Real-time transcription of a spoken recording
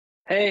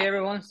Hey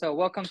everyone, so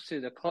welcome to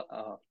the club.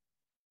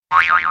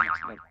 I'm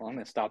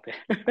gonna stop it.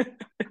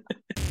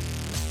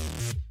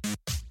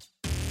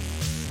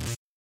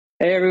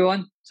 Hey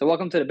everyone, so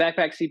welcome to the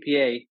Backpack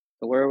CPA,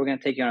 where we're gonna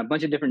take you on a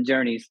bunch of different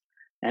journeys.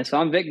 And so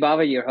I'm Vic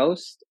Bava, your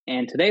host,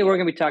 and today we're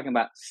gonna be talking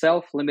about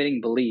self-limiting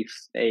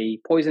beliefs, a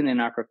poison in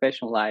our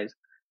professional lives.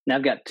 And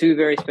I've got two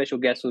very special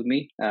guests with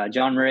me,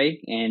 John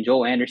Murray and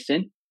Joel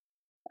Anderson.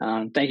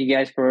 Thank you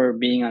guys for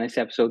being on this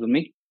episode with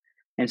me.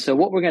 And so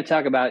what we're going to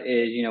talk about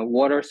is,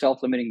 what are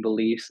self-limiting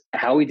beliefs,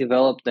 how we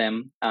develop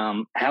them,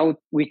 how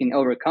we can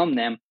overcome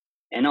them,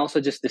 and also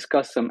just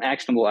discuss some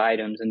actionable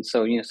items. And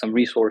so, some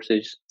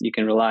resources you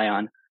can rely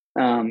on.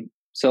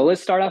 So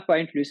let's start off by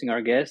introducing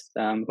our guest.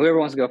 Whoever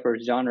wants to go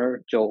first, John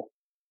or Joel.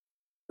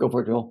 Go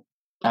for it, Joel.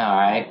 All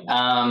right.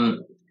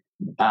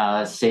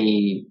 Let's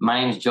see. My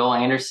name is Joel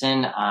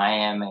Anderson. I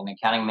am an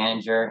accounting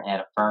manager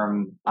at a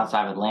firm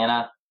outside of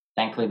Atlanta.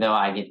 Thankfully, though,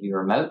 I get to be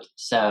remote.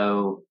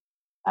 So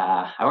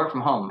I work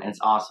from home, and it's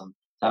awesome.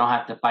 So I don't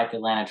have to fight the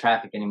Atlanta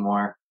traffic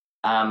anymore.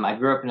 I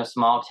grew up in a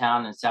small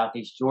town in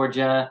Southeast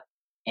Georgia,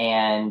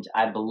 and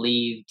I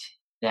believed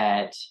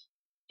that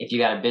if you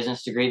got a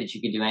business degree that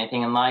you could do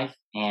anything in life.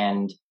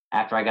 And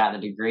after I got the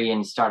degree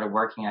and started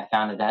working, I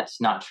found that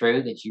that's not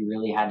true, that you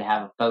really had to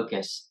have a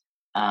focus.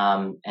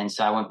 And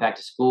so I went back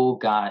to school,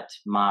 got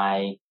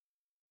my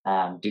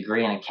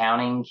degree in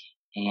accounting,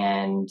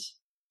 and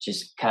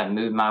just kind of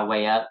moved my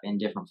way up in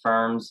different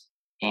firms.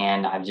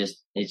 And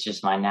it's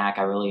just my knack.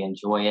 I really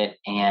enjoy it.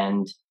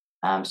 And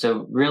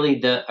so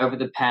really over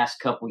the past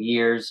couple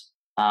years,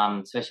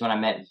 especially when I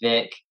met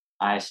Vic,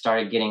 I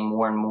started getting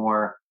more and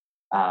more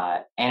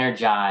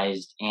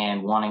energized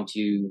and wanting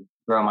to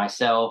grow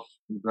myself,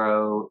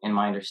 grow in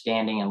my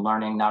understanding and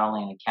learning, not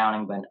only in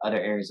accounting, but in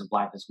other areas of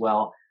life as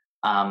well.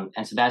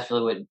 And so that's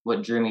really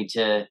what drew me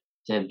to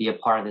be a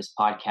part of this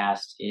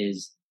podcast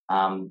is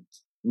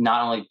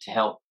not only to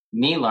help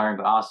me learn,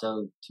 but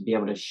also to be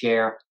able to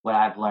share what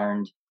I've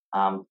learned,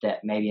 that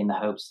maybe in the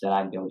hopes that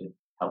I'd be able to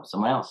help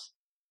someone else.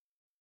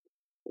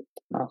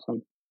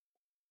 Awesome.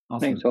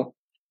 Thanks, Joel.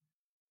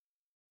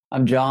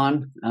 I'm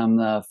John. I'm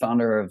the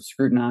founder of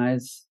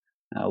Scrutinize.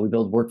 We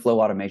build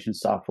workflow automation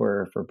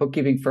software for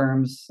bookkeeping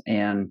firms.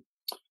 And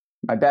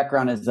my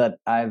background is that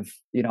I've,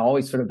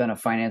 always sort of been a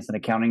finance and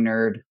accounting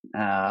nerd.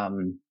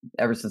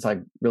 Ever since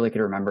I really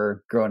could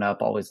remember growing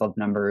up, always loved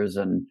numbers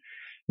and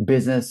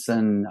business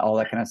and all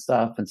that kind of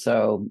stuff. And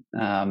so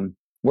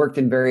worked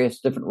in various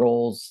different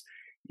roles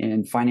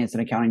in finance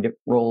and accounting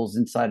roles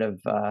inside of,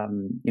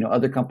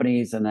 other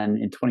companies. And then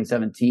in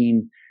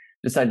 2017,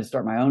 decided to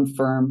start my own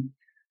firm.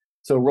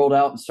 So rolled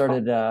out and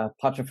started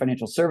Pacha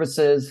Financial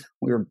Services.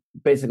 We were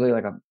basically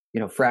like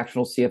a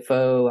fractional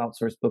CFO,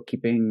 outsourced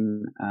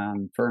bookkeeping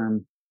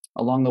firm.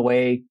 Along the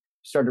way,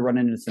 started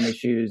running into some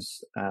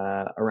issues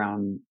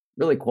around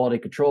really quality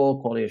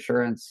control, quality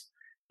assurance,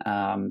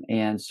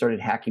 and started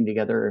hacking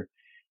together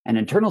an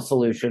internal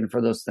solution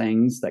for those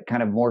things that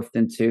kind of morphed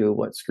into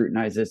what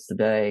Scrutinize is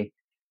today.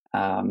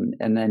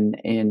 And then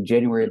in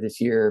January of this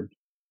year,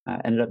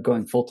 ended up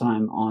going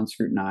full-time on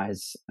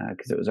Scrutinize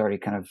because it was already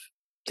kind of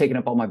taking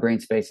up all my brain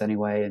space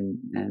anyway,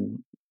 and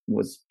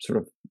was sort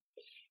of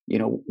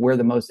where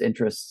the most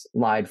interests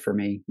lied for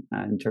me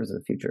in terms of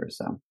the future.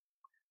 So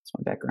that's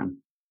my background.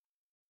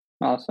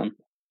 Awesome.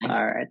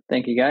 All right.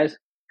 Thank you, guys.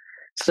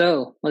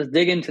 So let's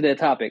dig into the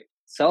topic.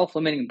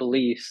 Self-limiting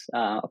beliefs,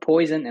 a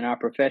poison in our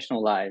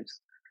professional lives.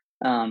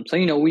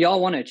 So, we all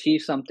want to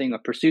achieve something or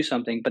pursue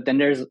something, but then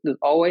there's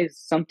always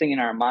something in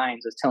our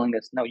minds that's telling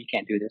us, no, you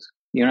can't do this.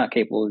 You're not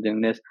capable of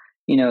doing this.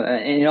 And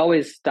it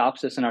always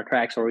stops us in our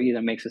tracks or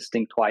either makes us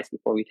think twice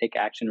before we take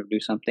action or do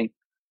something.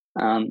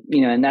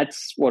 And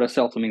that's what a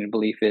self-limiting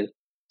belief is.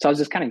 So I was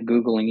just kind of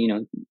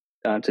Googling,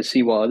 to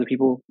see what other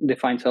people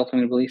define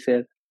self-limiting beliefs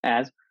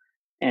as.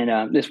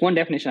 And this one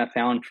definition I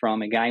found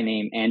from a guy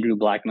named Andrew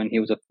Blackman. He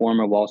was a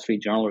former Wall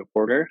Street Journal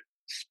reporter.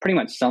 It's pretty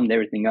much summed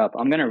everything up.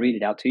 I'm going to read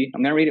it out to you.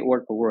 I'm going to read it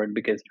word for word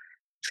because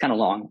it's kind of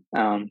long.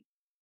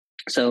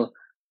 So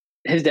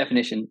his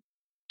definition,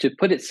 to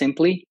put it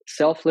simply,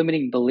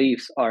 self-limiting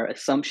beliefs are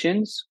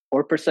assumptions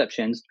or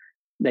perceptions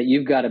that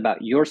you've got about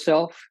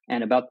yourself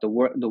and about the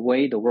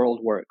way the world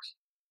works.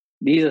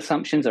 These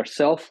assumptions are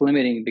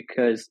self-limiting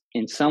because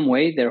in some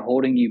way they're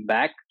holding you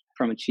back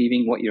from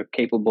achieving what you're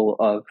capable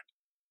of.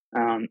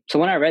 So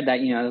when I read that,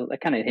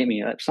 that kind of hit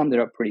me. That summed it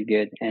up pretty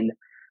good. And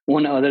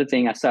one other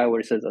thing I saw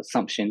where it says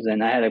assumptions,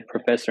 and I had a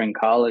professor in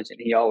college, and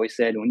he always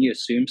said, when you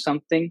assume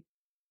something,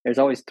 there's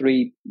always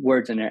three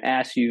words in there: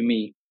 ass, you,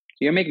 me. So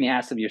you're making an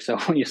ass of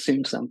yourself when you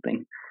assume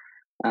something.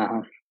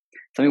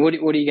 So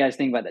what do you guys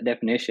think about that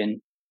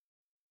definition?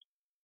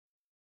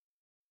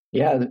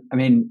 Yeah, I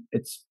mean,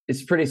 it's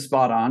pretty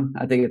spot on.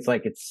 I think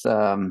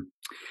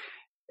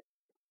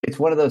it's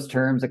one of those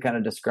terms that kind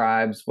of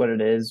describes what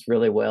it is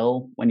really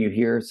well. When you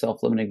hear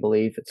self-limiting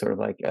belief, it's sort of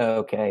like, oh,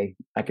 okay,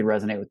 I could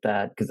resonate with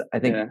that. Because I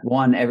think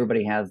one,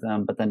 everybody has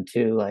them, but then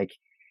two, like,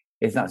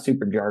 it's not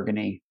super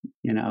jargony.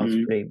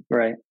 It's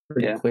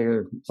pretty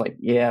clear. It's like,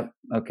 yeah,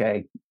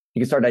 okay.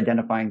 You can start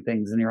identifying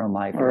things in your own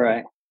life. All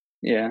right.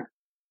 Yeah.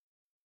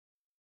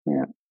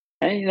 Yeah.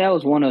 And that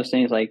was one of those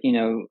things, like,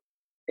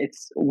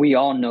 we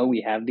all know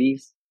we have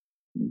these,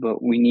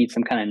 but we need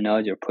some kind of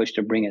nudge or push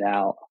to bring it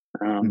out.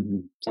 Hmm.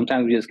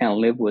 Sometimes we just kind of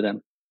live with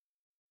them.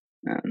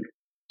 Um,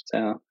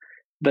 so,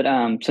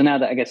 so now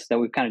that I guess that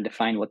we've kind of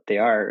defined what they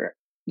are,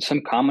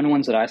 some common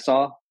ones that I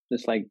saw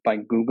just like by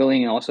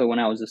Googling, and also when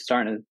I was just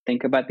starting to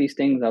think about these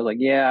things, I was like,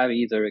 yeah, I've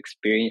either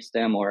experienced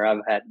them or I've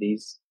had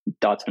these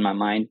thoughts in my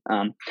mind.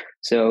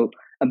 So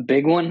a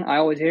big one I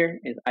always hear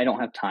is, I don't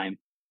have time.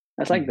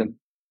 That's like Hmm. the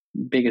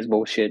biggest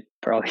bullshit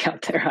probably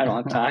out there. I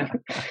don't have time.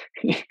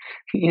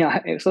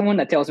 If someone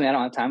that tells me I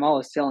don't have time, I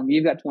always tell them,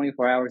 you've got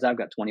 24 hours, I've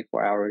got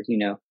 24 hours.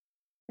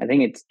 I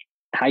think it's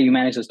how you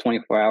manage those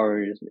 24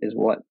 hours is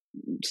what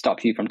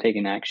stops you from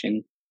taking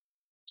action.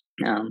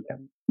 Yeah.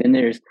 Then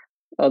there's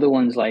other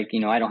ones like,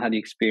 I don't have the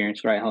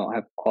experience, right? I don't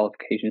have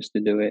qualifications to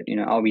do it.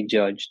 I'll be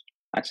judged.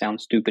 I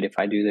sound stupid if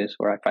I do this,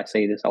 or if I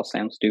say this, I'll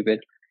sound stupid.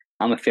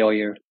 I'm a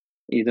failure.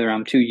 Either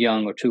I'm too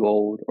young or too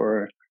old,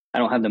 or I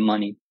don't have the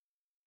money.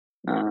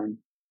 So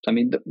I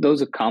mean,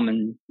 those are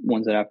common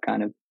ones that I've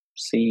kind of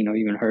seen or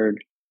even heard.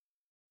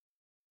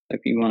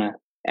 If you want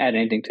to add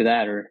anything to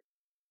that or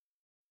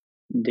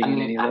dig I in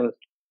mean, any of those.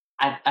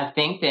 I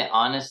think that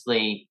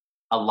honestly,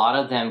 a lot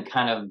of them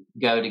kind of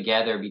go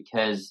together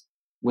because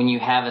when you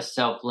have a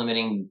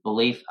self-limiting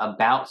belief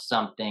about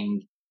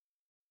something,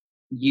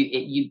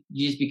 you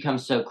just become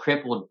so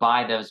crippled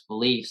by those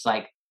beliefs.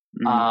 Like,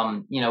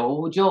 Mm,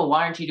 well, Joel,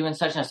 why aren't you doing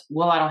such and such?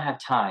 Well, I don't have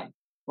time.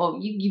 Well,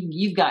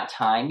 you've got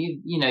time.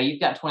 You've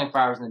got 24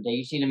 hours in the day.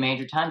 You just need to manage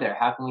your time better.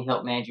 How can we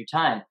help manage your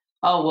time?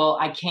 Oh, well,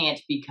 I can't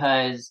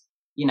because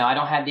I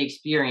don't have the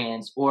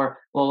experience. Or,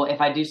 well, if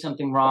I do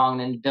something wrong,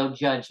 then they'll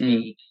judge mm,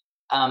 me.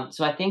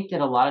 So I think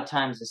that a lot of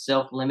times the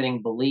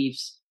self-limiting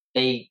beliefs,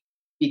 they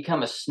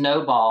become a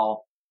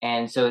snowball,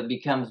 and so it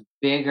becomes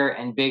bigger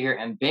and bigger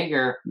and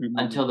bigger mm,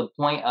 until the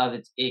point of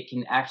it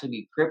can actually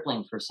be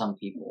crippling for some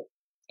people.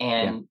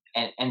 Yeah.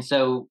 And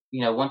so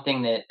one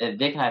thing that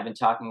Vic and I have been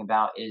talking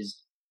about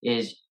is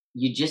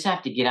you just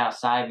have to get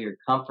outside of your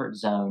comfort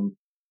zone,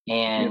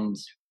 yep.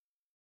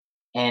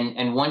 and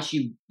and once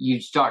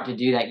you start to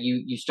do that,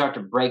 you start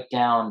to break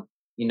down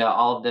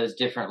all of those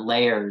different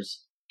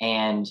layers.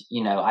 And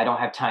I don't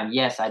have time.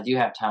 Yes, I do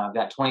have time. I've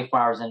got 24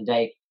 hours in a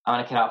day. I'm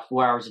going to cut out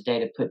 4 hours a day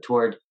to put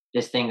toward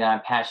this thing that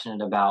I'm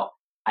passionate about.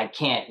 I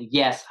can't.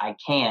 Yes, I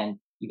can.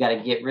 You got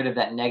to get rid of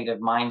that negative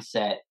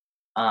mindset,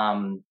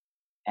 um,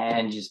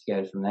 and just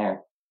go from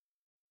there.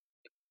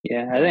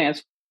 Yeah, I Yeah. think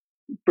that's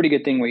a pretty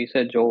good thing what you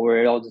said, Joel,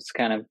 where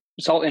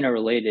it's all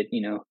interrelated.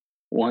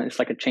 One, it's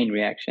like a chain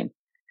reaction.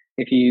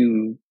 If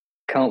you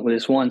come up with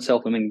this one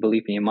self-limiting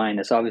belief in your mind,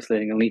 that's obviously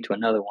going to lead to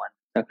another one.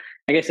 So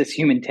I guess it's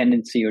human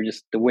tendency, or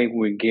just the way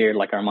we're geared,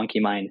 like our monkey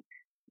mind.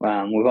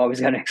 We've always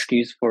got an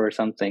excuse for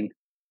something.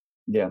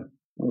 Yeah.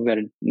 We've got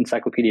an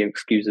encyclopedia of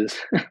excuses.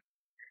 I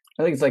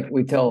think it's like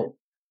we tell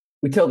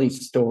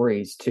these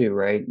stories too,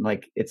 right?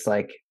 Like it's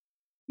like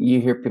you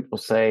hear people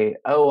say,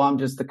 "Oh, I'm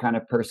just the kind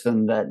of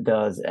person that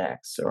does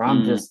X," or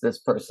 "I'm Mm, just this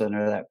person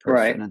or that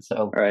right, person." And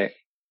so right.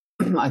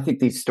 I think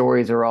these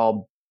stories are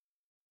all,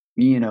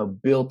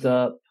 built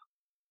up,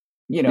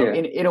 Yeah,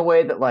 in a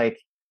way that like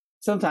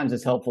sometimes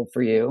it's helpful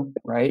for you,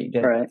 right? You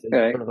get right, to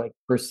right. sort of like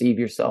perceive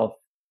yourself,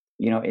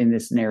 in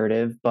this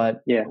narrative.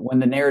 But Yeah, when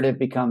the narrative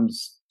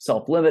becomes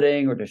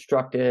self-limiting or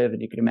destructive,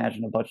 and you can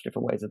imagine a bunch of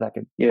different ways that that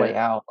could yeah. play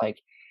out, like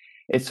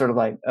it's sort of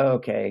like, oh,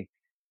 okay,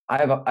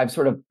 I've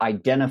sort of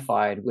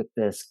identified with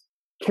this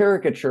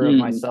caricature of Mm,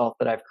 myself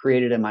that I've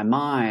created in my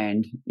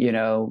mind,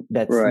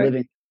 that's right.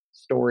 living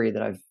story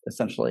that I've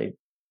essentially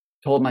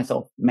told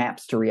myself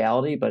maps to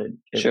reality, but it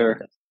really Sure.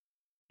 does.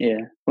 Yeah.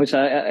 Which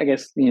I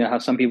guess, how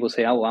some people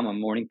say, oh, well, I'm a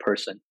morning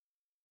person.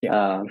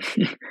 Yeah,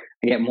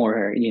 I get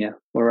more,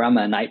 or I'm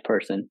a night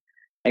person.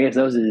 I guess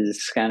those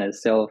is kind of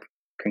self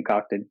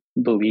concocted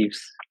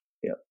beliefs.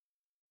 yeah,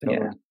 Yeah.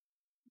 totally,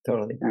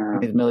 totally. Um,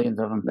 There's millions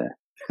of them. but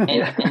and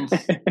yeah. and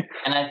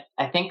and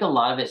I think a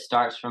lot of it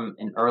starts from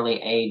an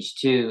early age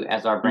too,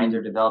 as our brains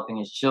are Mm, developing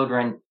as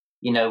children.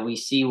 We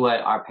see what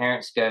our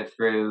parents go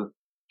through,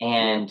 yep.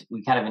 and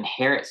we kind of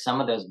inherit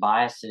some of those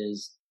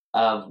biases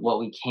of what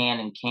we can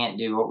and can't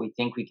do, what we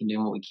think we can do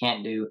and what we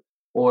can't do.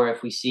 Or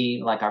if we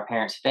see like our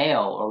parents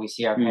fail, or we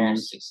see our Mm,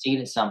 parents succeed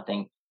at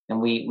something, then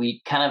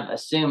we kind of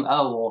assume,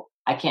 oh well,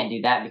 I can't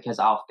do that because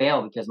I'll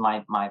fail because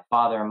my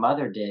father or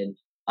mother did.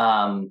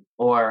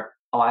 Or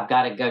oh, I've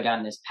got to go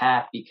down this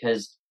path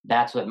because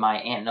that's what my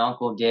aunt and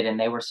uncle did and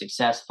they were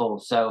successful.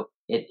 So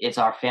it's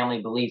our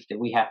family belief that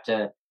we have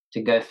to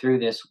go through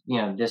this,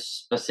 this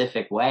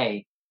specific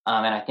way.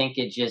 And I think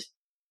it,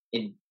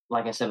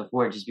 like I said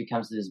before, it just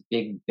becomes this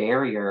big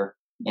barrier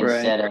right.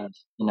 instead of,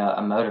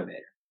 a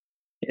motivator.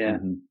 Yeah.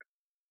 Hmm.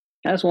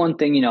 That's one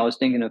thing, I was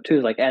thinking of too,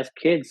 is like as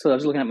kids. So I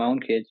was looking at my own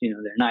kids, they're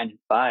 9 and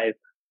 5.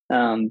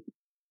 Um,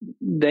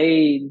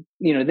 they,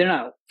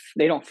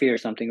 they don't fear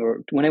something,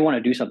 or when they want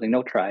to do something,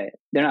 they'll try it.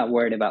 They're not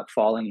worried about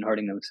falling and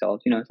hurting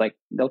themselves. It's like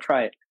they'll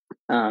try it.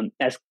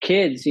 As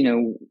kids,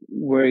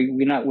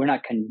 we're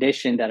not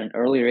conditioned at an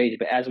earlier age,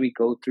 but as we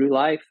go through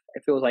life,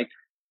 it feels like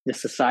the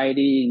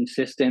society and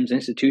systems,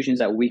 institutions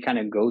that we kind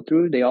of go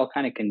through, they all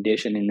kind of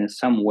condition in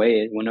some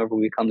way. Whenever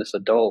we become this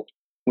adult,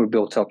 we're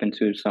built up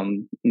into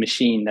some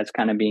machine that's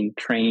kind of being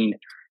trained.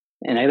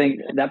 And I think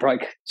that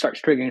probably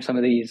starts triggering some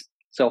of these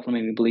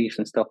self-limiting beliefs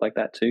and stuff like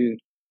that too.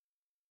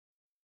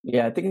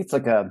 Yeah, I think it's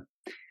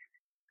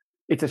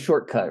a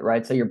shortcut,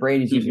 right? So your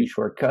brain is using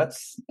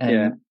shortcuts.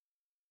 And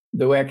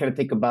the way I kind of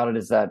think about it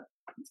is that,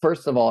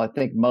 first of all, I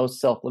think most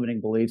self-limiting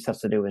beliefs has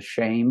to do with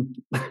shame.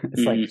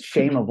 It's like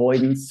shame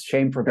avoidance,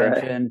 shame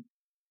prevention.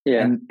 Right.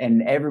 Yeah.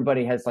 And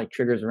everybody has like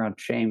triggers around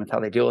shame with how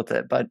they deal with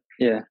it. But,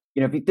 yeah,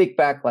 if you think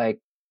back, like,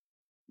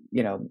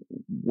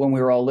 when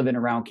we were all living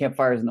around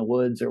campfires in the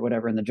woods or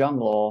whatever in the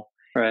jungle,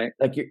 right?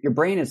 Like your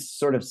brain is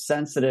sort of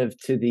sensitive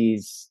to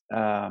these,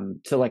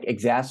 to like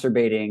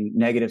exacerbating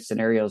negative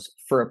scenarios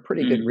for a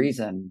pretty good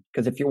reason.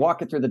 Because if you're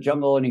walking through the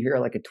jungle and you hear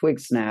like a twig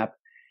snap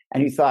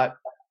and you thought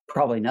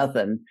probably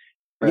nothing,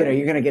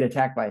 you're going to get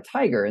attacked by a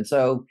tiger. And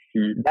so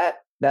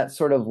that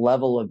sort of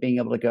level of being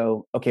able to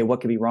go, okay,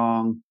 what could be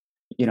wrong?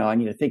 I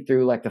need to think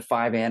through like the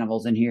 5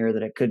 animals in here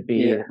that it could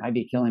be, it might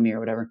be killing me or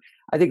whatever.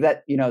 I think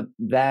that,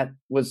 that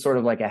was sort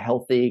of like a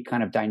healthy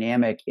kind of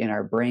dynamic in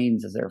our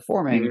brains as they're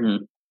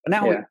forming. But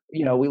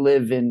now we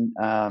live in,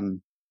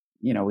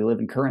 we live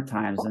in current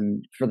times,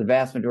 and for the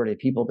vast majority of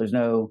people, there's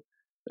no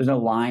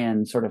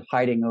lion sort of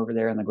hiding over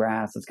there in the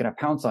grass that's going to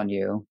pounce on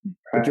you.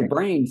 But your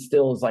brain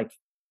still is like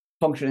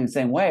functioning the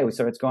same way.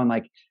 So it's going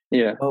like,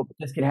 oh, but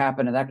this could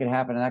happen and that could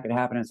happen and that could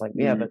happen. And it's like,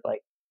 but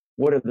like,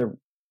 what are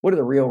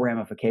the real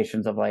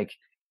ramifications of like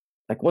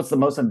what's the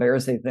most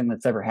embarrassing thing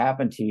that's ever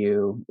happened to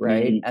you,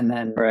 right? And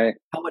then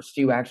how much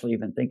do you actually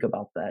even think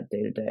about that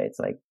day to day? It's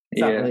like it's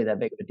not really that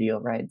big of a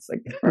deal, right? It's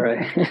like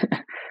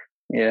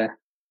yeah.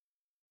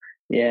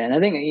 And I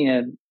think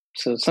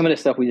so some of the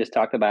stuff we just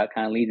talked about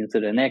kind of leads into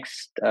the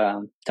next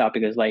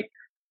topic is like,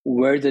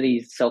 where do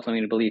these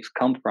self-limiting beliefs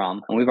come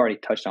from? And we've already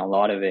touched on a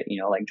lot of it.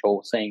 Like Joel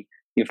was saying,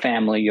 your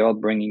family, your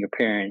upbringing, your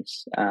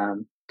parents.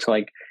 So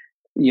like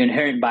your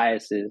inherent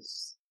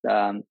biases,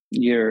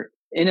 your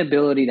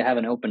inability to have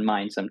an open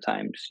mind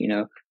sometimes.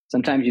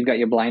 Sometimes you've got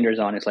your blinders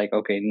on. It's like,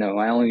 okay, no,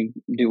 I only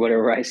do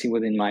whatever I see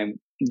within my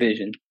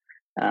vision.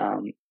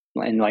 And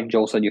like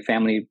Joel said, your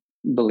family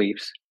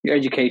beliefs, your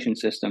education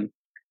system,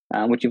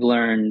 what you've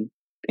learned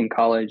in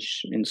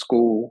college, in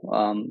school,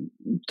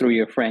 through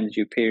your friends,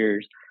 your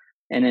peers,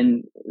 and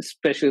then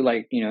especially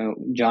like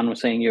John was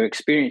saying, your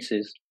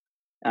experiences.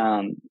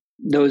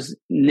 Those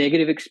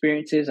negative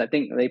experiences, I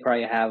think they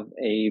probably have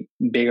a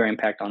bigger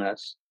impact on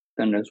us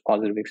than those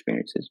positive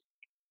experiences.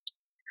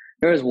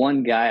 There was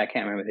one guy, I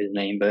can't remember his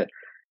name, but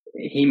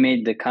he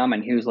made the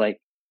comment. He was like,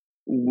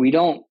 we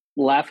don't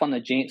laugh on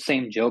the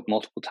same joke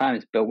multiple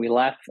times, but we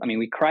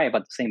cry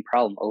about the same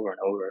problem over and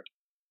over.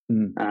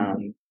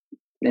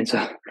 And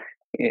so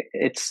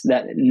it's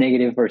that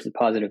negative versus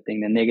positive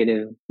thing. The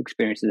negative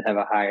experiences have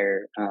a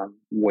higher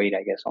weight,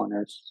 I guess, on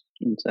us.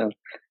 And so,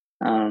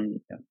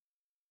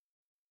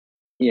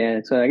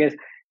 so I guess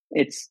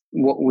it's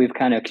what we've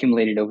kind of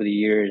accumulated over the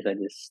years that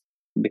just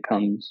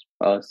becomes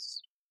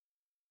us.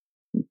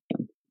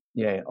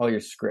 All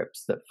your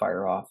scripts that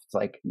fire off. It's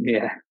like,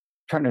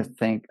 trying to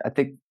think. I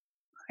think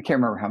I can't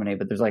remember how many,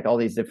 but there's like all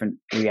these different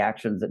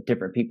reactions that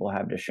different people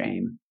have to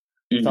shame.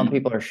 Some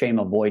people are shame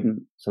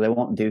avoidant, so they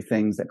won't do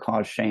things that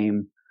cause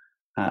shame.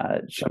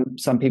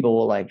 Some people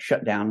will like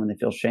shut down when they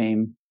feel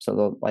shame. So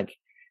they'll like,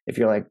 if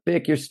you're like,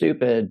 Vic, you're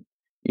stupid,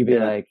 you'd be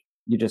like,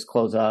 you just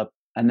close up.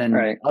 And then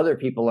other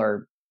people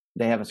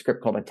they have a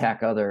script called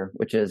attack other,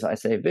 which is I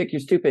say, Vic, you're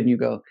stupid. And you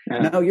go,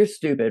 no, you're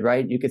stupid,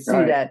 right? You could see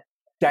that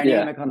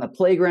dynamic on the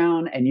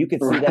playground, and you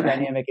could see that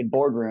dynamic in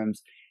boardrooms.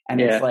 And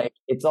it's like,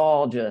 it's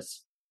all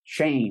just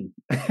shame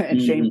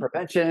and shame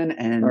prevention.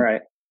 And,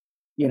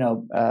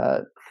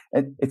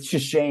 it's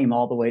just shame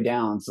all the way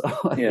down. So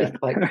I think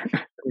like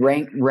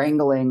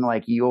wrangling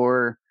like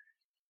your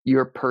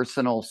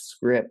personal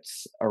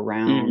scripts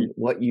around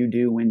what you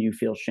do when you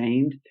feel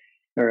shamed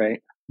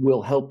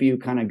will help you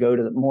kind of go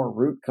to the more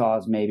root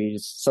cause, maybe,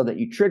 just so that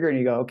you trigger and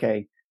you go,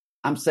 okay,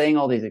 I'm saying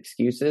all these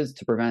excuses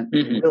to prevent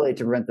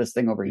this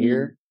thing over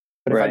here.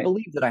 But if I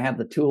believe that I have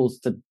the tools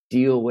to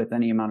deal with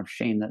any amount of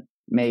shame that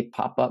may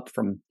pop up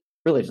from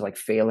really just like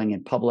failing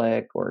in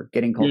public or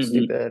getting called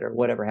stupid or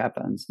whatever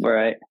happens,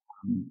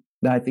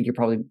 then I think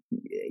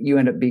you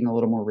end up being a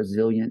little more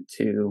resilient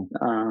to,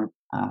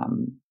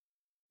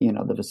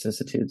 the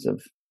vicissitudes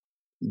of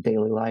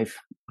daily life.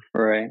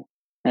 Right.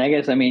 And I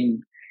guess,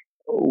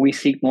 we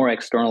seek more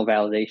external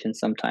validation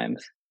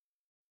sometimes.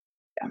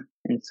 Yeah.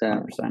 And so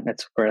 100%.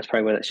 That's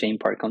probably where that shame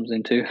part comes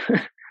into.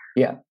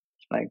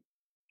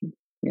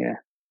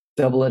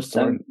 Double-edged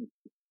sword.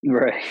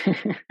 Right.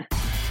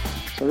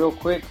 So real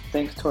quick,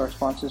 thanks to our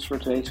sponsors for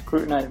today,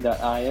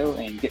 Scrutinize.io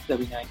and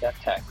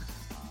GetW9.tax.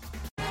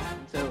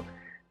 So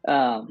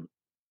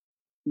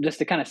just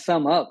to kind of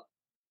sum up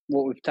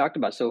what we've talked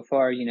about so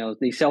far,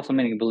 these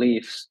self-limiting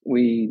beliefs,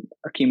 we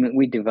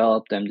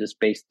develop them just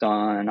based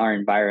on our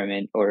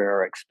environment or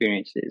our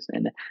experiences,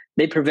 and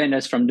they prevent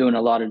us from doing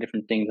a lot of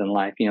different things in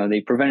life.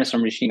 They prevent us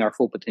from reaching our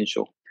full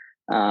potential.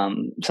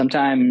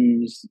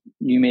 Sometimes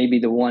you may be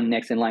the one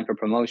next in line for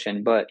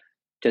promotion, but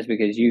just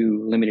because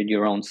you limited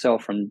your own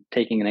self from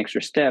taking an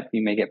extra step,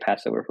 you may get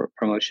passed over for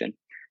promotion.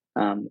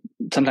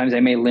 Sometimes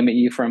they may limit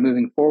you from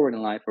moving forward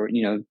in life, or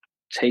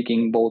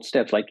taking bold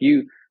steps. Like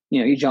you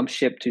jumped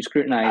ship to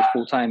Scrutinize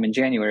full time in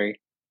January.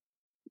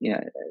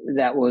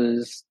 That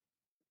was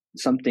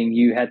something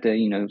you had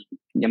to.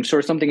 I'm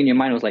sure something in your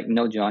mind was like,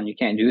 "No, John, you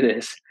can't do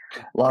this."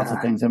 Lots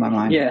of things in my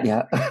mind.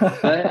 Yeah.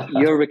 But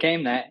you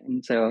overcame that,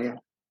 and so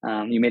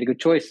you made a good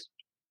choice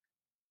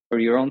for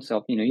your own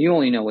self. You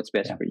only know what's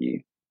best for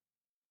you.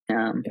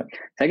 So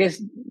I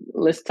guess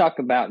let's talk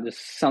about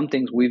just some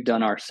things we've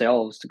done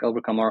ourselves to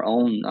overcome our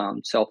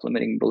own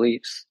self-limiting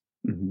beliefs,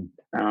 and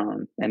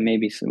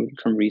maybe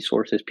some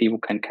resources people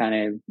can kind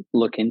of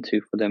look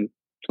into for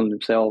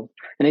themselves.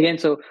 And again,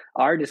 so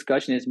our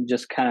discussion is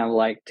just kind of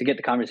like to get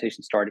the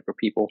conversation started for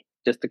people,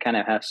 just to kind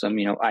of have some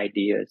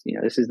ideas.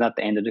 This is not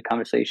the end of the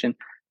conversation.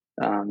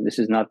 This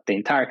is not the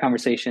entire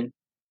conversation.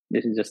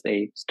 This is just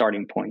a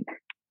starting point.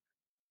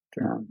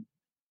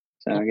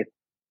 So I guess.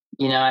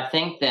 I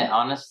think that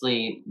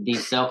honestly,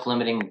 these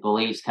self-limiting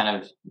beliefs, kind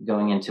of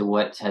going into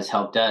what has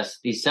helped us,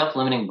 these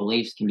self-limiting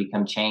beliefs can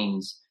become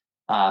chains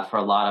for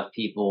a lot of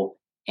people,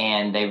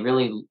 and they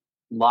really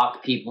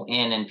lock people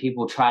in, and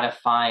people try to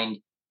find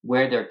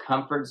where their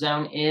comfort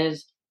zone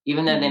is,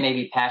 even though they may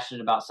be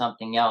passionate about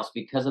something else.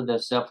 Because of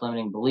those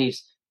self-limiting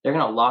beliefs, they're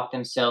going to lock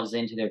themselves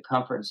into their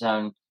comfort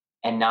zone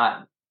and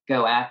not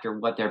go after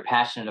what they're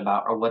passionate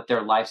about or what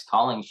their life's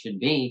calling should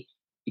be,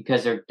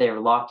 because they're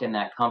locked in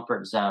that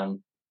comfort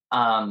zone.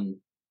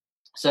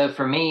 So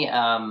for me,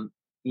 I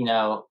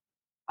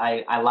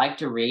like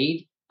to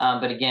read,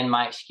 but again,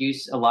 my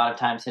excuse a lot of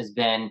times has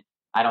been,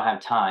 I don't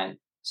have time.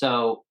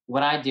 So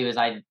what I do is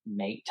I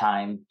make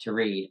time to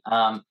read.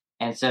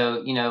 And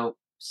so,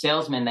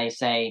 salesmen, they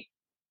say,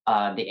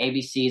 the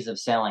ABCs of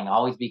selling,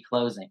 always be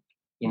closing.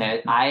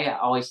 I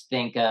always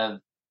think of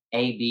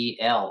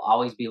ABL,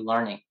 always be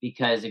learning,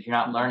 because if you're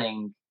not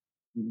learning,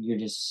 you're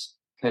just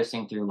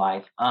coasting through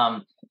life.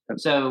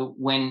 So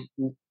when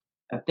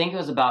I think it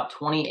was about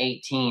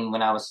 2018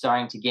 when I was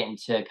starting to get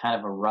into kind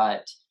of a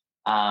rut,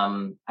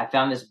 I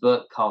found this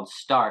book called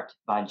Start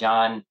by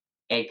Jon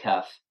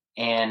Acuff.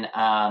 And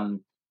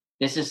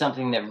this is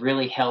something that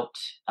really helped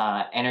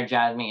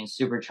energize me and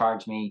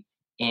supercharge me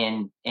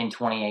in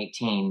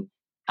 2018.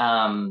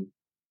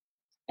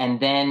 And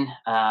then,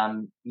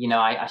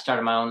 I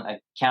started my own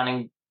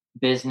accounting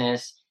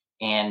business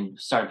and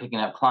started picking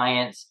up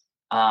clients.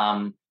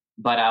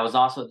 But I was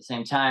also at the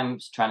same time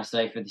trying to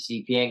study for the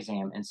CPA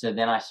exam. And so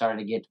then I started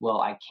to get, well,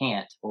 I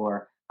can't,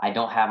 or I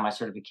don't have my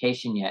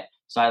certification yet.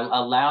 So I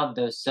allowed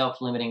those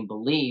self-limiting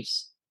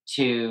beliefs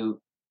to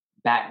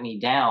back me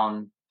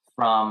down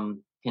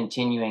from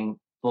continuing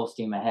full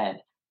steam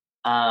ahead.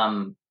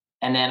 And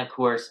then, of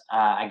course,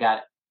 I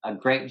got a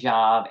great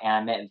job and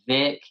I met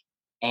Vic.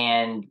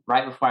 And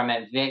right before I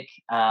met Vic,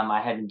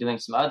 I had been doing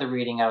some other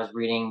reading. I was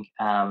reading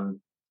a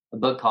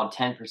book called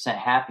 10%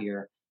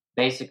 Happier.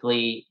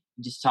 Basically,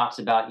 just talks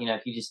about,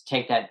 if you just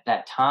take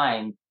that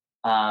time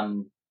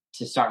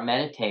to start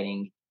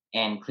meditating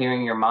and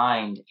clearing your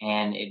mind,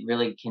 and it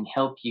really can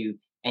help you.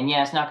 And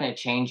yeah, it's not going to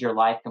change your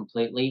life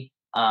completely.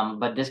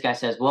 But this guy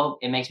says, well,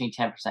 it makes me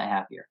 10%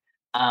 happier.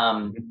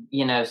 So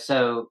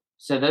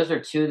those are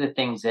two of the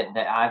things that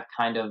I've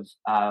kind of,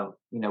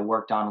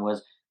 worked on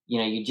was,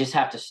 you just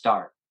have to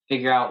start,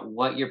 figure out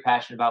what you're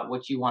passionate about,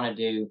 what you want to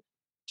do,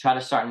 try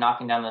to start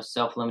knocking down those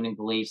self-limiting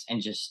beliefs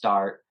and just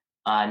start.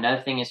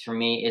 Another thing is for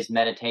me is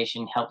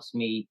meditation helps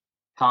me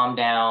calm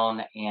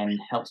down and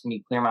helps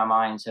me clear my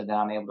mind so that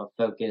I'm able to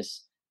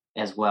focus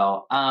as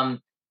well. And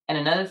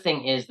another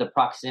thing is the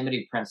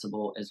proximity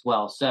principle as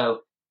well.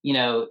 So,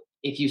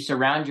 if you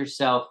surround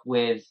yourself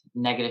with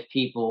negative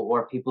people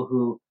or people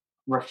who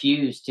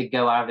refuse to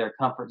go out of their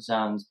comfort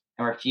zones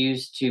and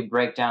refuse to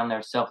break down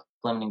their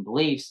self-limiting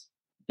beliefs,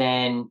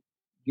 then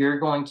you're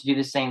going to do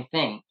the same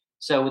thing.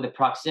 So with the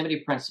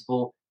proximity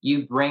principle,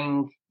 you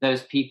bring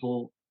those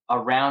people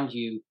around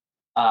you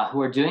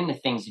who are doing the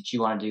things that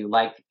you want to do.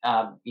 Like,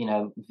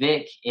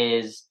 Vic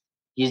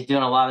he's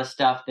doing a lot of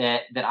stuff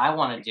that I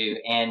want to do.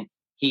 And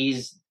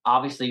he's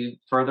obviously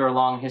further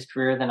along his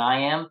career than I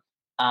am.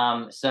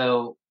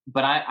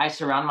 But I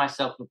surround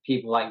myself with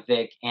people like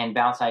Vic and we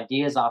bounce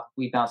ideas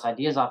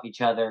off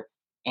each other,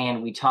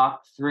 and we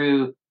talk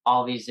through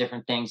all these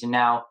different things. And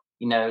now,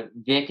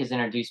 Vic has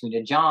introduced me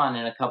to John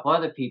and a couple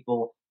other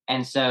people.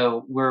 And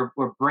so we're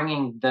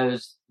bringing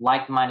those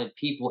like-minded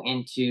people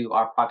into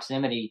our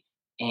proximity,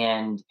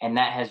 and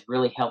that has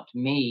really helped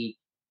me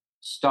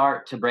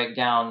start to break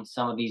down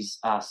some of these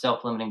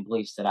self-limiting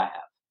beliefs that I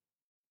have.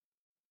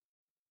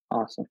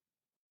 Awesome.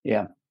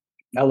 Yeah.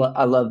 I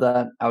love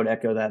that. I would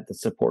echo that. The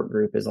support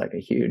group is like a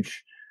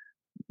huge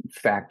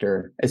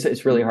factor.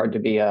 It's really hard to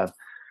be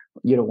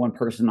one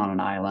person on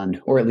an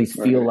island, or at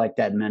least feel like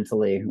that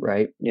mentally,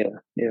 right? Yeah.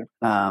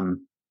 I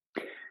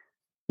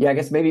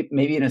guess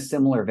maybe in a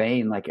similar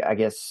vein, like I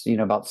guess,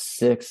 about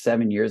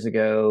 6-7 years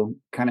ago,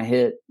 kind of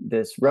hit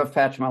this rough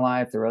patch in my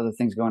life. There were other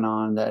things going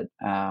on that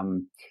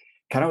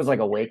kind of was like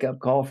a wake up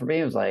call for me.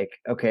 It was like,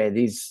 okay,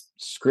 these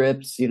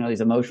scripts,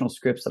 these emotional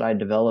scripts that I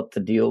developed to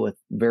deal with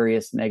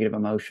various negative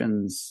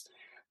emotions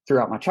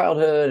throughout my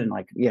childhood and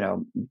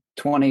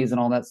 20s and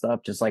all that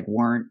stuff, just like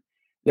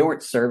they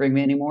weren't serving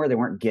me anymore. They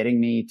weren't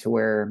getting me to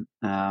where,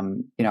 I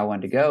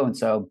wanted to go. And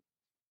so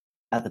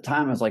at the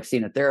time I was like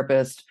seeing a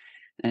therapist,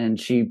 and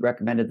she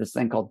recommended this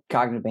thing called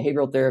cognitive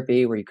behavioral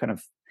therapy, where you kind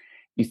of,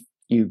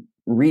 you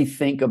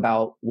rethink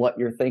about what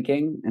you're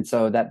thinking. And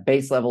so that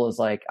base level is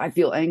like, I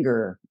feel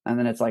anger. And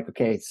then it's like,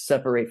 okay,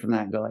 separate from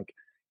that and go like,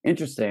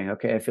 interesting.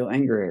 Okay. I feel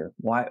angry.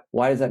 Why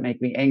does that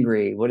make me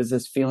angry? What is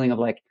this feeling of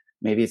like,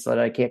 maybe it's that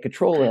I can't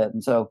control it.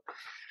 And so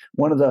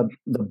one of the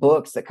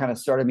books that kind of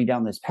started me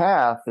down this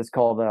path is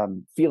called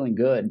Feeling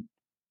Good.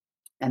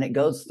 And it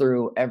goes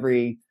through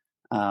every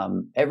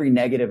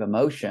negative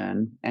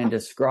emotion and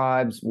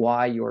describes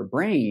why your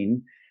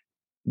brain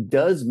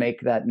does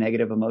make that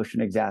negative emotion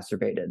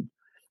exacerbated.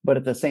 But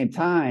at the same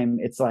time,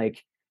 it's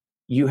like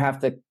you have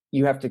to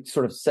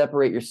sort of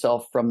separate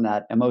yourself from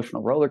that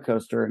emotional roller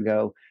coaster and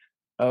go,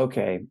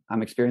 okay,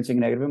 I'm experiencing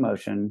a negative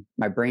emotion.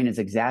 My brain is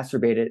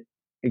exacerbating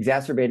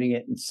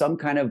it in some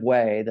kind of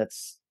way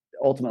that's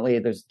ultimately,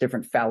 there's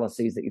different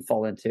fallacies that you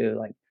fall into,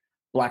 like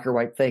black or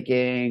white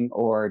thinking,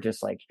 or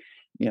just like,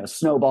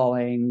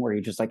 snowballing, where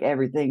you just like,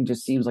 everything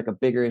just seems like a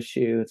bigger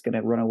issue. It's going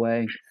to run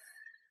away.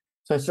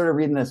 So I started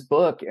reading this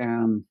book,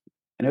 and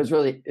it was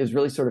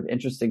really sort of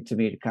interesting to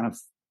me to kind of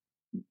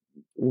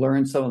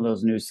learn some of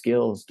those new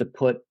skills, to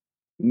put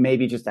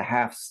maybe just a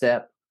half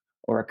step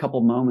or a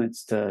couple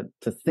moments to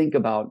think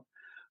about,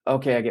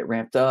 okay, I get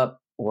ramped up,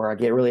 or I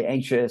get really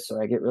anxious,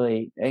 or I get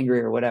really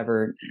angry, or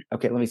whatever.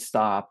 Okay, let me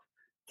stop,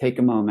 take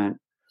a moment.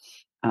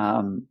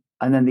 And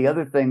then the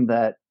other thing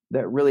that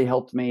really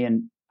helped me,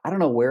 and I don't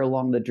know where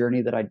along the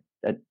journey that I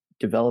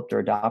developed or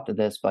adopted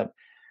this, but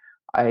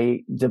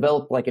I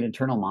developed like an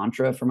internal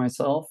mantra for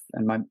myself.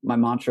 And my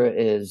mantra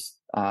is,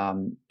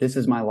 this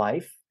is my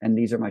life and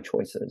these are my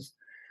choices.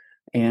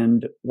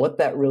 And what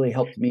that really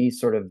helped me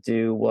sort of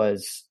do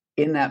was,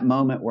 in that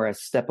moment where I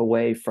step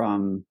away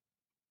from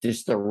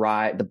just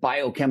the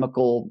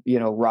biochemical,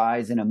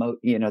 rise in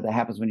that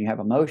happens when you have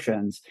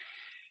emotions,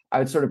 I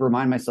would sort of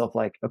remind myself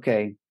like,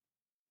 okay,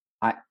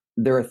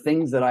 there are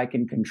things that I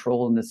can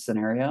control in this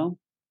scenario.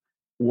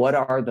 What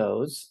are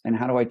those? And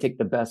how do I take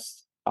the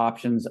best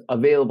options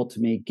available to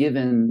me,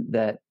 given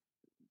that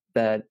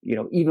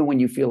even when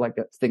you feel like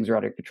that things are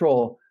out of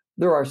control,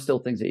 there are still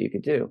things that you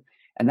could do.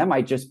 And that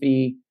might just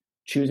be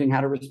choosing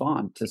how to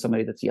respond to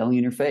somebody that's yelling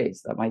in your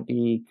face. That might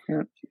be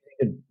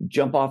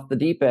jump off the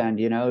deep end,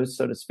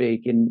 so to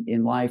speak,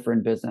 in life or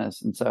in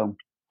business. And so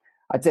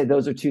I'd say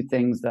those are two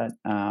things that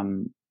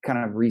kind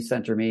of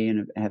recenter me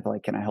and have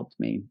like kind of helped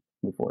me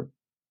move forward.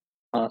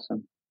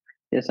 Awesome.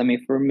 Yes. I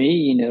mean, for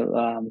me,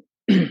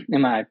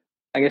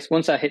 I guess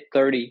once I hit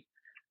 30,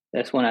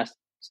 that's when I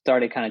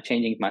started kind of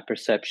changing my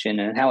perception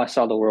and how I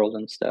saw the world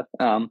and stuff.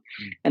 And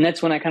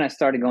that's when I kind of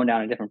started going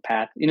down a different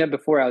path.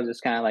 Before I was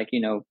just kind of like,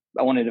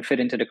 I wanted to fit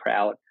into the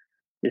crowd,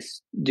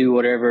 just do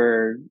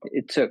whatever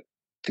it took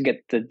to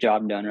get the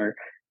job done, or,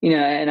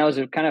 and I was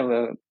kind of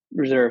a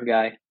reserved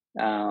guy.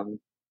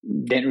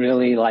 Didn't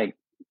really like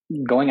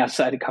going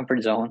outside the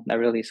comfort zone. That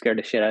really scared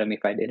the shit out of me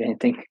if I did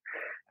anything.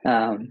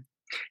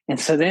 And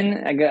so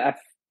then I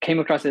came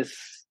across this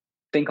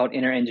thing called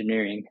inner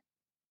engineering.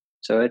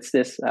 So it's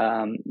this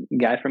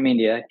guy from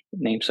India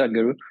named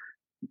Sadhguru.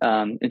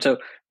 And so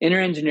inner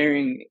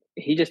engineering,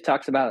 he just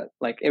talks about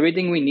like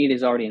everything we need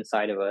is already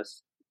inside of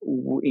us.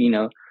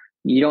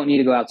 You don't need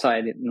to go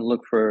outside and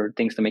look for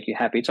things to make you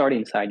happy. It's already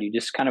inside you.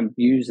 Just kind of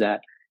use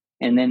that.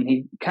 And then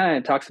he kind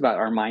of talks about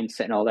our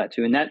mindset and all that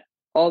too. And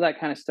all that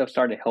kind of stuff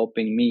started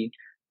helping me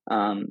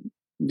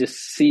just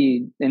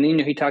see. And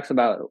he talks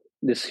about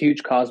this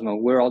huge cosmos.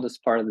 We're all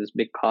just part of this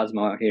big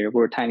cosmos out here.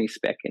 We're a tiny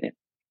speck in it.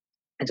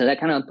 And so that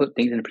kind of put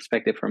things into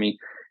perspective for me.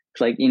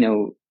 It's like,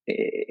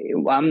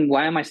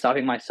 why am I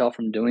stopping myself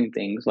from doing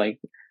things? Like,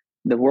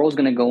 the world's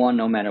going to go on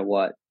no matter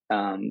what.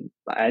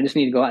 I just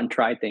need to go out and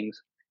try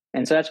things.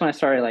 And so that's when I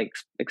started like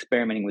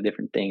experimenting with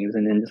different things.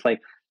 And then just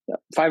like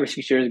 5 or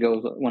 6 years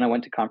ago, when I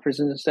went to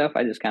conferences and stuff,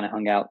 I just kind of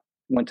hung out,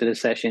 went to the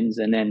sessions,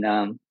 and then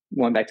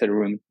went back to the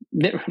room,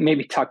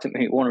 maybe talked to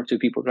maybe 1 or 2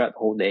 people throughout the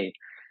whole day.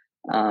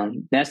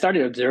 Then I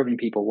started observing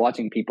people,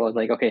 watching people. I was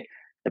like, okay,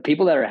 the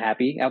people that are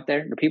happy out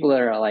there, the people that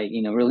are like,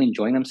 really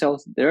enjoying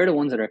themselves, they're the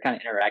ones that are kind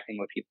of interacting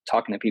with people,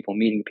 talking to people,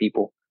 meeting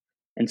people.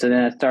 And so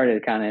then I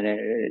started kind of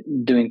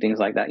doing things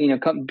like that.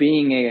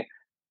 Being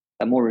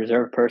a more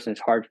reserved person,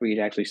 it's hard for you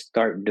to actually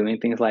start doing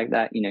things like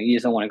that. You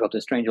just don't want to go up to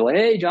a stranger like,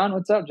 hey, John,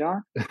 what's up,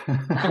 John?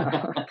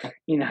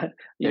 You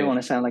don't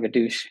want to sound like a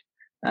douche.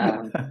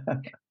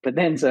 But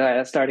then so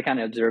I started kind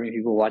of observing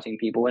people, watching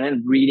people, and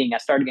then reading. I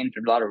started getting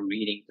into a lot of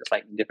reading, just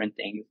like different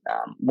things.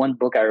 One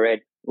book I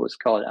read was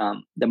called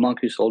The Monk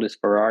Who Sold His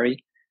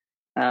Ferrari.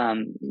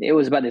 It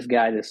was about this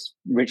guy, this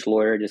rich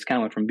lawyer, just kind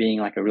of went from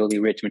being like a really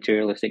rich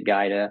materialistic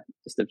guy to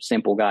just a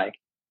simple guy.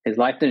 His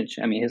life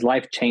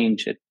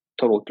changed a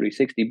total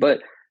 360, but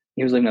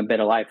he was living a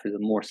better life as a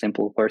more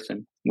simple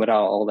person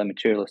without all that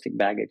materialistic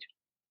baggage.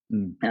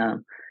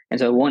 And And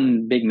so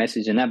one big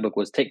message in that book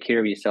was take care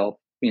of yourself,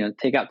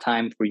 take out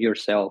time for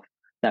yourself,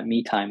 that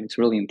me time. It's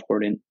really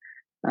important.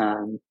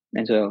 And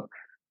so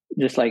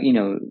just like,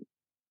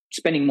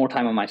 spending more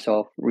time on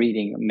myself,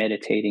 reading,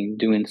 meditating,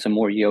 doing some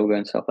more yoga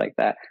and stuff like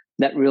that,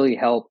 that really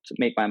helped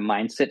make my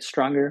mindset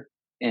stronger,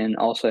 and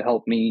also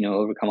helped me,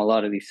 overcome a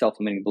lot of these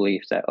self-limiting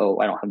beliefs that, oh,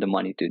 I don't have the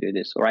money to do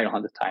this, or I don't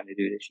have the time to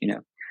do this,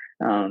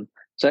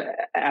 So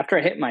after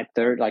I hit my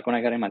when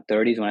I got in my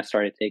 30s, when I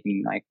started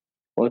taking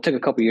it took a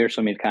couple of years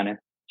for me to kind of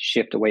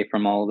shift away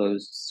from all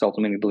those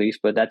self-limiting beliefs,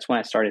 but that's when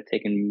I started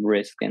taking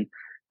risk. And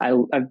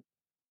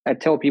I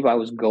tell people I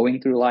was going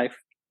through life,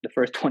 the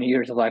first 20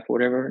 years of life,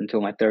 whatever, until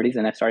my 30s,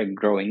 and I started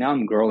growing. Now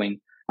I'm growing.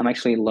 I'm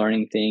actually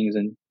learning things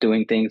and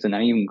doing things, and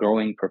I'm even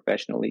growing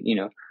professionally.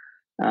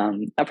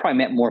 I've probably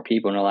met more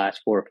people in the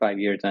last 4 or 5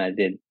 years than I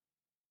did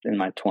in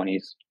my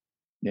 20s.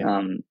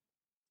 Yeah.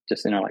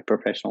 Just in our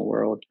professional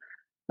world.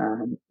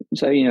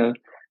 So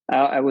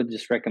I would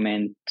just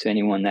recommend to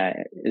anyone that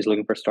is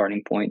looking for a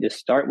starting point, just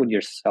start with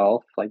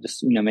yourself.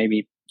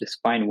 Maybe just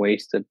find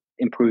ways to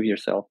improve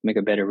yourself, make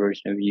a better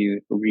version of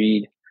you.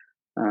 Read.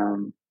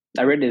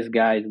 I read this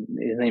guy,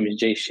 his name is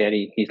Jay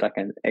Shetty. He's like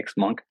an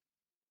ex-monk.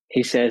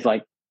 He says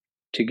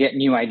to get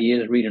new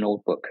ideas, read an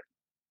old book.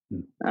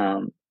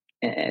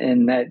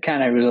 And that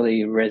kind of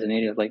really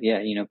resonated.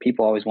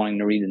 People always wanting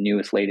to read the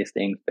newest, latest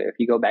things. But if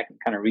you go back and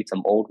kind of read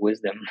some old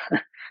wisdom,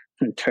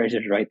 the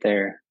treasure's right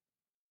there.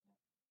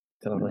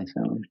 Totally.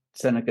 So,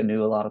 Seneca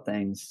knew a lot of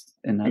things.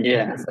 And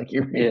it's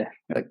you're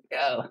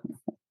oh.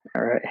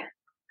 All right.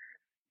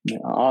 Yeah,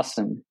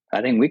 awesome.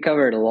 I think we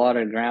covered a lot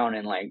of ground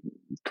in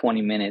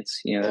 20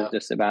 minutes,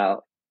 just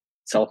about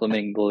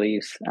self-limiting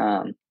beliefs.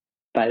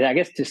 But I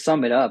guess to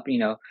sum it up,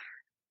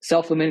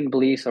 self-limiting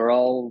beliefs are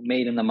all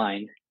made in the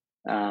mind.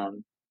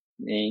 And,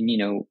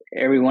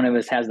 every one of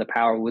us has the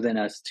power within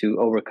us to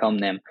overcome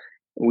them.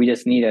 We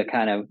just need to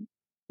kind of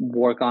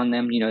work on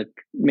them,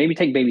 maybe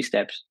take baby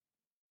steps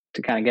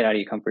to kind of get out of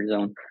your comfort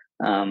zone.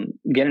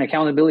 Get an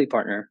accountability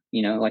partner,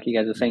 like you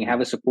guys were saying, have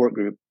a support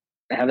group,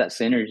 have that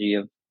synergy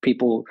of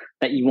people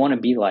that you want to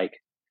be like.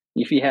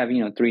 If you have,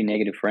 3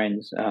 negative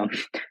friends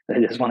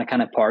that just want to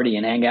kind of party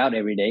and hang out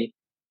every day,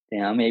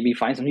 maybe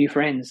find some new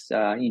friends,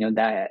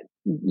 that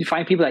you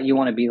find people that you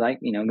want to be like,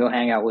 go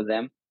hang out with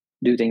them,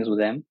 do things with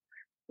them.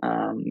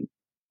 And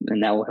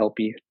that will help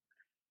you.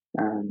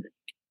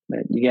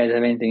 But you guys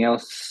have anything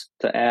else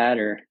to add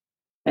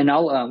and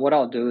what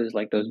I'll do is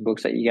those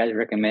books that you guys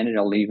recommended,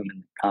 I'll leave them in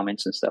the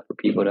comments and stuff for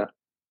people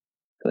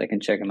so they can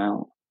check them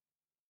out.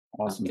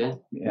 Awesome.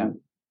 Yeah.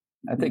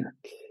 I think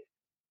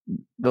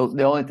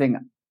the only thing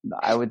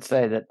I would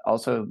say that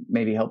also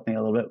maybe helped me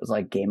a little bit was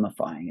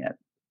gamifying it,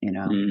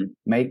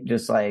 make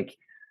just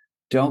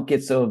don't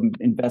get so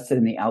invested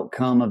in the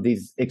outcome of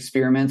these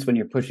experiments when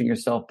you're pushing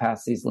yourself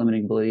past these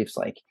limiting beliefs.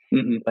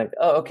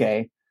 Oh,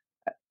 okay.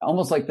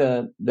 Almost like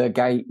the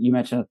guy you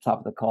mentioned at the top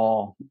of the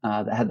call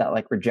that had that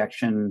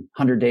rejection,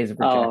 100 days of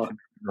rejection,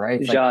 right?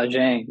 It's Jia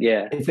Zhang,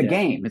 yeah. It's a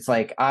game. It's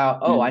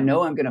I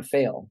know I'm going to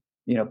fail,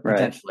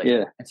 potentially. Right.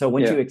 Yeah. And so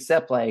once you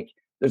accept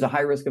there's a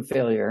high risk of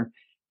failure,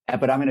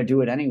 but I'm going to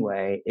do it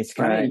anyway, it's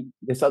kind of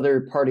this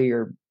other part of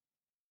your,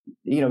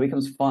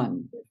 becomes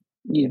fun.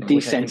 You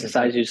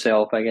desensitize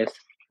yourself, I guess.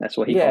 That's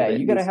what he called it.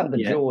 You got to have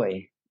the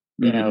joy,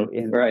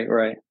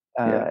 right.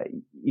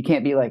 You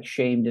can't be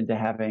shamed into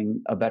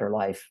having a better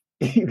life.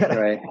 You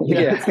gotta,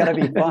 it's got to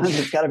be fun.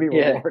 It's got to be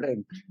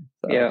rewarding.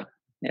 So.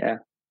 Yeah.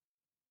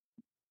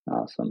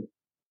 Awesome.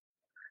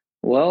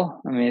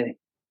 Well,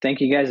 thank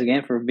you guys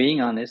again for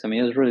being on this. It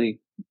was really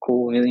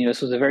cool.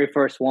 This was the very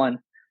first one.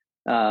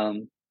 I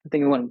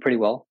think it went pretty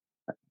well.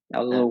 I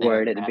was a little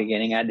worried at the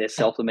beginning. I had this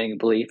self-limiting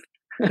belief.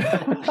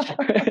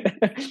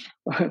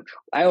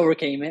 I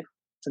overcame it.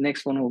 The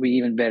next one will be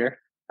even better.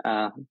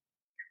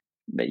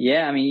 But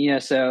yeah,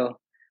 so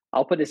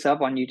I'll put this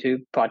up on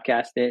YouTube,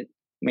 podcast it,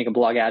 make a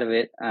blog out of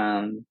it,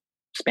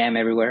 spam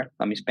everywhere.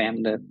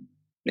 Spam the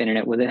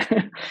internet with it.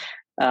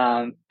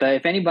 But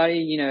if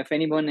anybody, if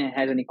anyone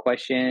has any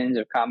questions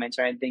or comments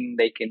or anything,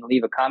 they can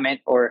leave a comment,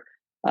 or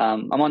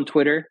I'm on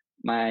Twitter.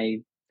 My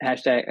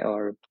hashtag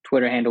or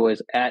Twitter handle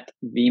is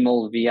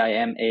 @Vimal,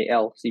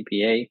 VIMAL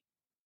CPA.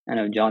 I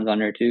know John's on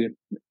there too.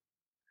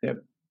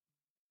 Yep.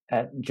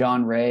 At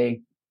John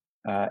Ray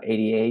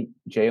 88,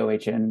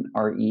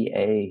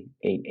 JOHNREA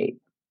 88.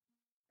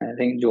 I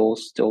think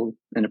Joel's still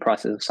in the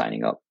process of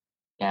signing up.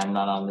 Yeah, I'm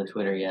not on the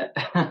Twitter yet.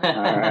 All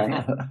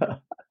right.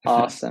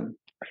 Awesome.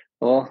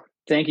 Well,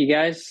 thank you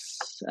guys.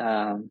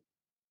 Had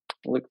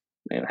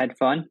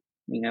fun.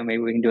 Maybe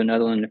we can do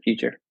another one in the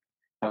future.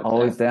 Okay.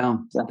 Always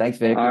down. So, thanks,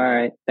 Vic. All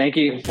right. Thank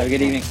you. Have a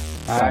good evening.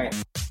 All right.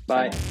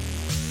 Bye.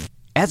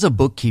 As a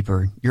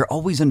bookkeeper, you're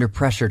always under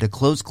pressure to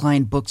close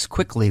client books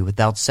quickly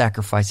without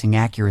sacrificing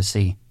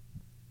accuracy.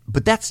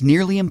 But that's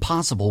nearly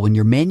impossible when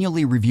you're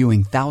manually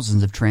reviewing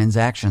thousands of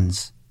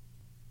transactions.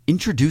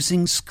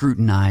 Introducing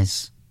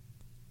Scrutinize.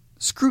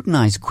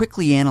 Scrutinize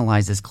quickly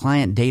analyzes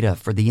client data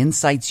for the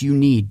insights you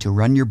need to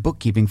run your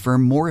bookkeeping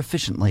firm more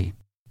efficiently.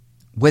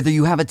 Whether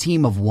you have a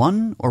team of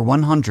 1 or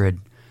 100,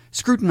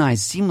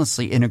 Scrutinize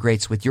seamlessly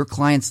integrates with your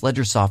client's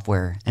ledger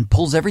software and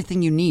pulls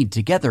everything you need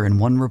together in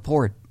one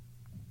report.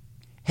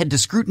 Head to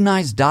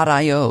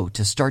Scrutinize.io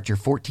to start your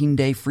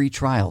 14-day free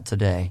trial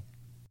today.